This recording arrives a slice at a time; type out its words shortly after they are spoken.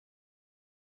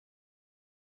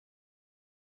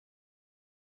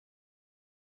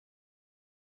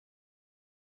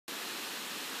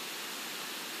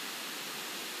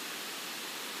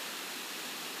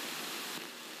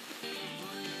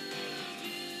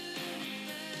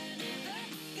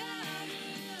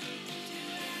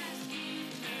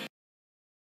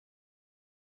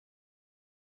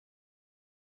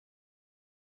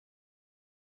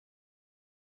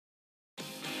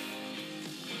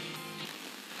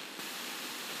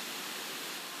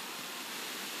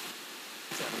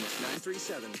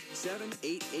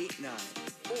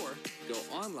937-7889 or go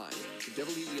online to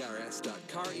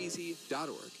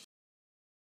wers.careasy.org.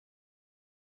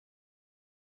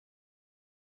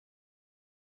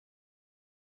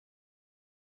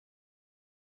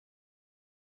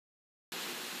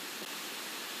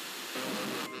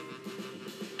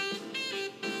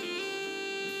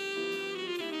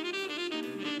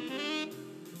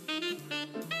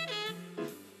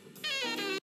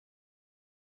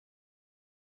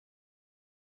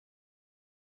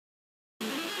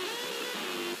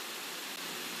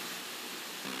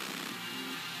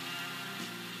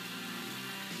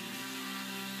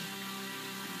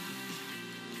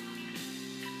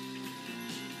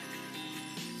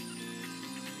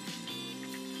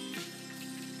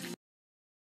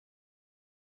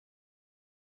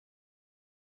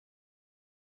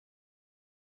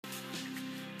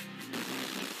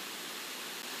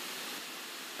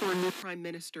 For a new prime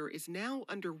minister is now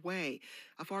underway.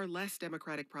 A far less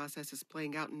democratic process is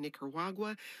playing out in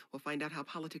Nicaragua. We'll find out how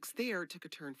politics there took a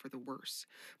turn for the worse.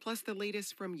 Plus, the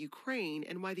latest from Ukraine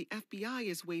and why the FBI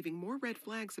is waving more red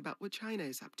flags about what China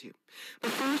is up to.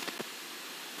 But first,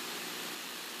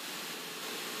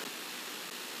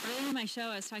 earlier in my show,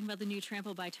 I was talking about the new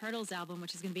Trampled by Turtles album,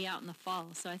 which is going to be out in the fall.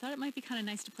 So I thought it might be kind of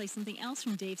nice to play something else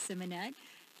from Dave Simonet,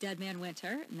 Dead Man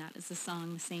Winter, and that is the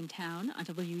song The Same Town on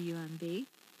WUMB.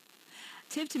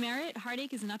 Tip to Merit,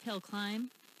 Heartache is an uphill climb.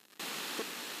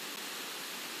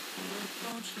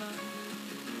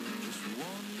 Just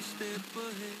one step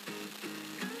ahead.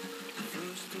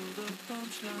 First to the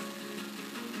punchline.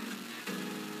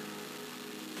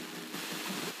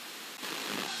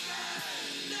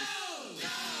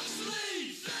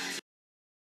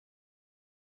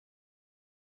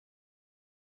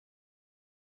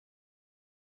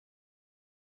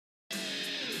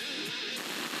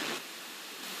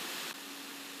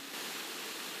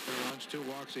 Two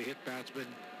walks, a hit batsman,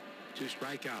 2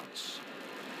 strikeouts.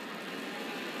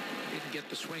 Didn't get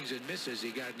the swings and misses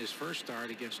he got in his first start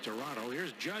against Toronto.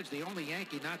 Here's Judge, the only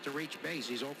Yankee not to reach base.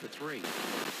 He's 0 for 3. It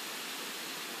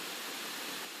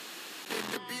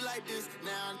could be like this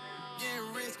now.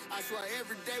 Getting rich. I swear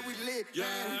every day we live.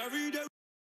 Yeah, every day.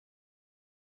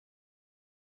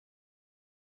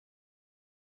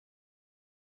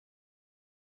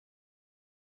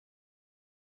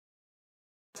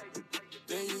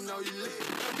 Then you know you live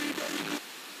every day.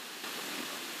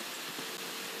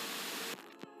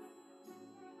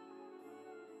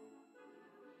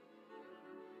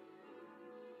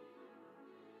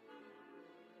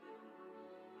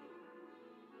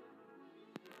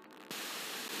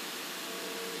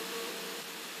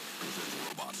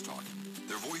 Robots talking.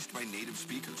 They're voiced by native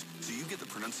speakers, so you get the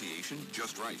pronunciation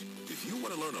just right. If you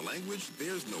want to learn a language,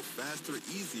 there's no faster,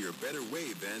 easier, better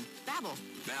way than Babbel.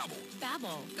 Babbel.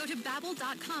 Babbel. Go to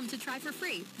babbel.com to try for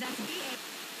free. That's B-A.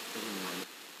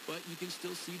 But you can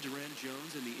still see Duran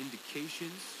Jones and the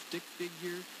Indications, Stick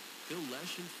Figure, Bill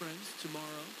Lesh and Friends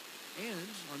tomorrow.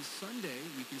 And on Sunday,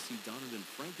 we can see Donovan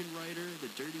Frankenreiter, the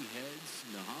Dirty Heads,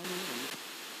 Nahalo, and...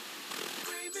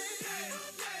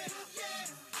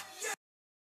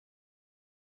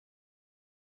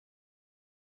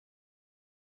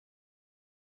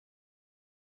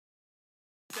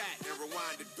 And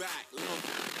rewind it back.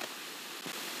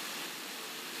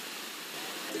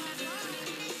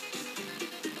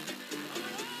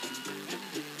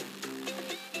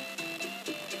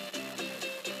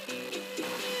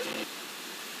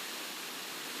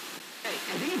 Hey,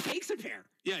 I think he takes a pair.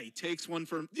 Yeah, he takes one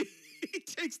from. He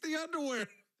takes the underwear.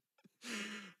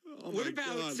 Oh what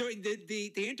about God. So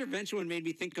the intervention one made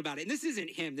me think about it. And this isn't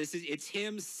him. It's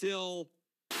him, Syl.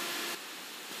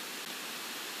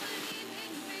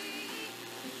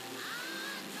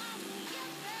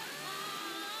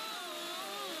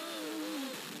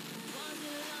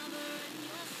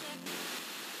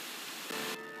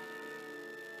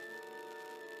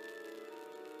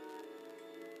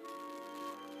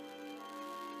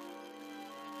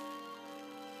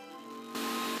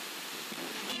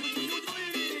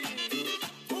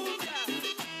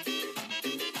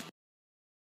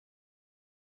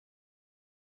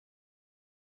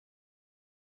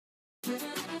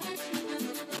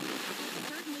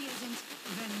 Certainly isn't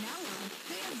vanilla.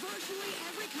 They have virtually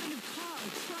every kind of car,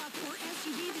 truck, or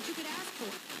SUV that you could ask for.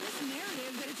 This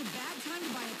narrative that it's a bad time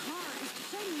to buy a car is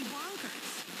totally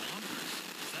bonkers. Bonkers?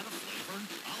 Is that a flavor?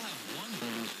 I'll have one.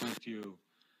 With you.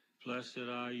 Blessed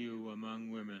are you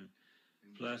among women.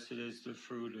 Blessed is the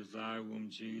fruit of thy womb,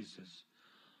 Jesus.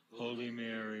 Holy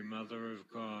Mary, Mother of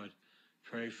God,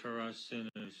 pray for us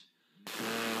sinners.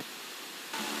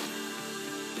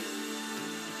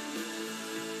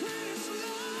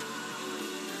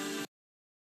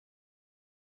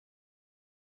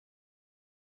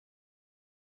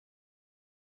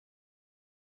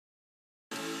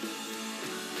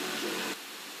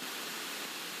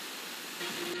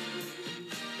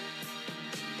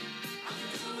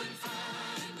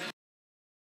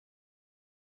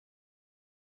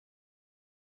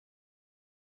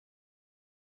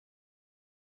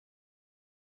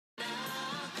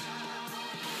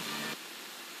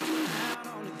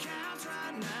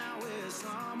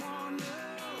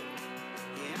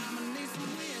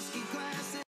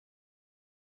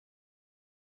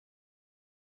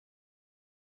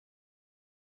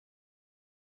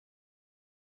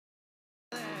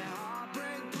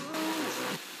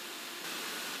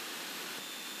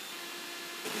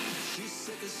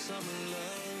 sick of summer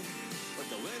love, but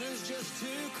the winter's just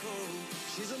too cold.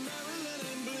 She's a Maryland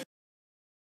in blue.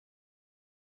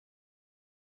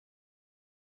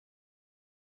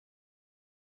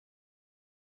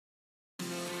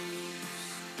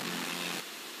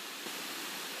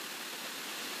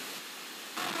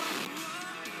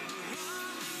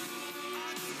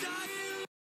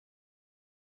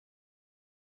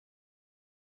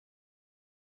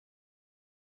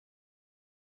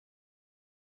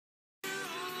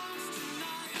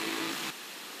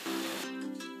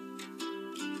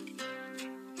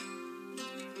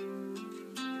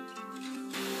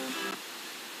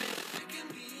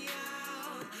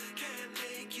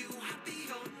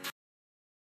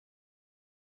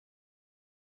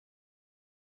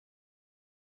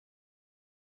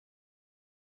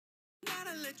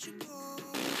 Let you go.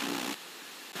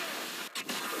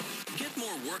 Get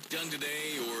more work done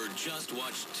today or just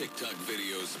watch TikTok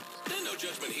videos? Then no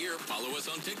judgment here. Follow us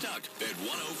on TikTok at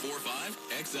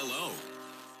 1045XLO.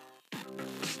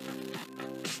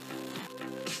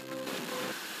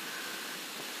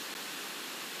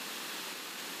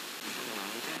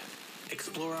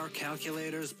 Explore our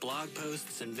calculators, blog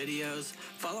posts, and videos.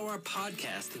 Follow our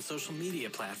podcast and social media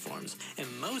platforms. And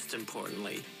most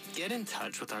importantly, get in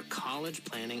touch with our college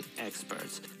planning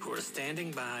experts who are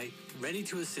standing by, ready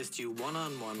to assist you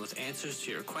one-on-one with answers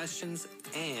to your questions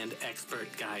and expert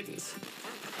guidance.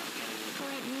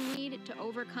 Current you need to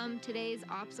overcome today's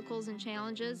obstacles and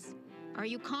challenges? Are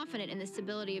you confident in the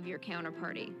stability of your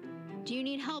counterparty? Do you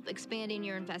need help expanding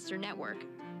your investor network?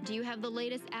 Do you have the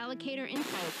latest allocator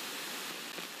info?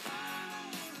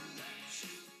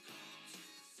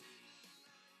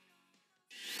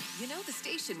 You know the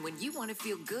station when you want to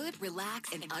feel good,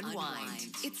 relax, and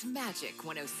unwind. It's Magic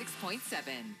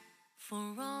 106.7.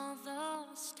 For all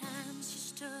those times you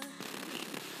stood.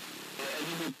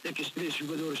 Tem aqueles três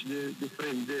jogadores de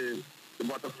frente de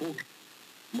Botafogo.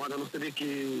 Moda não saber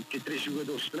que três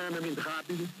jogadores extremamente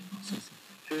rápidos.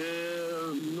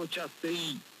 Não já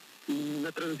sei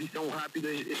na transição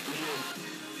rápida este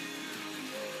jogo.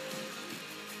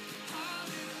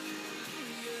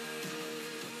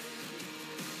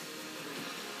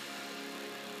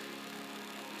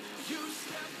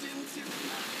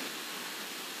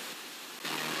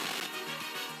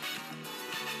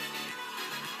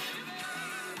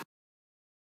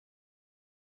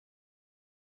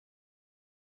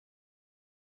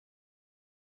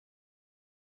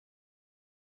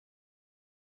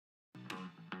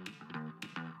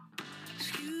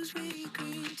 Excuse me,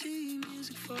 green tea,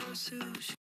 music for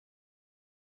sushi.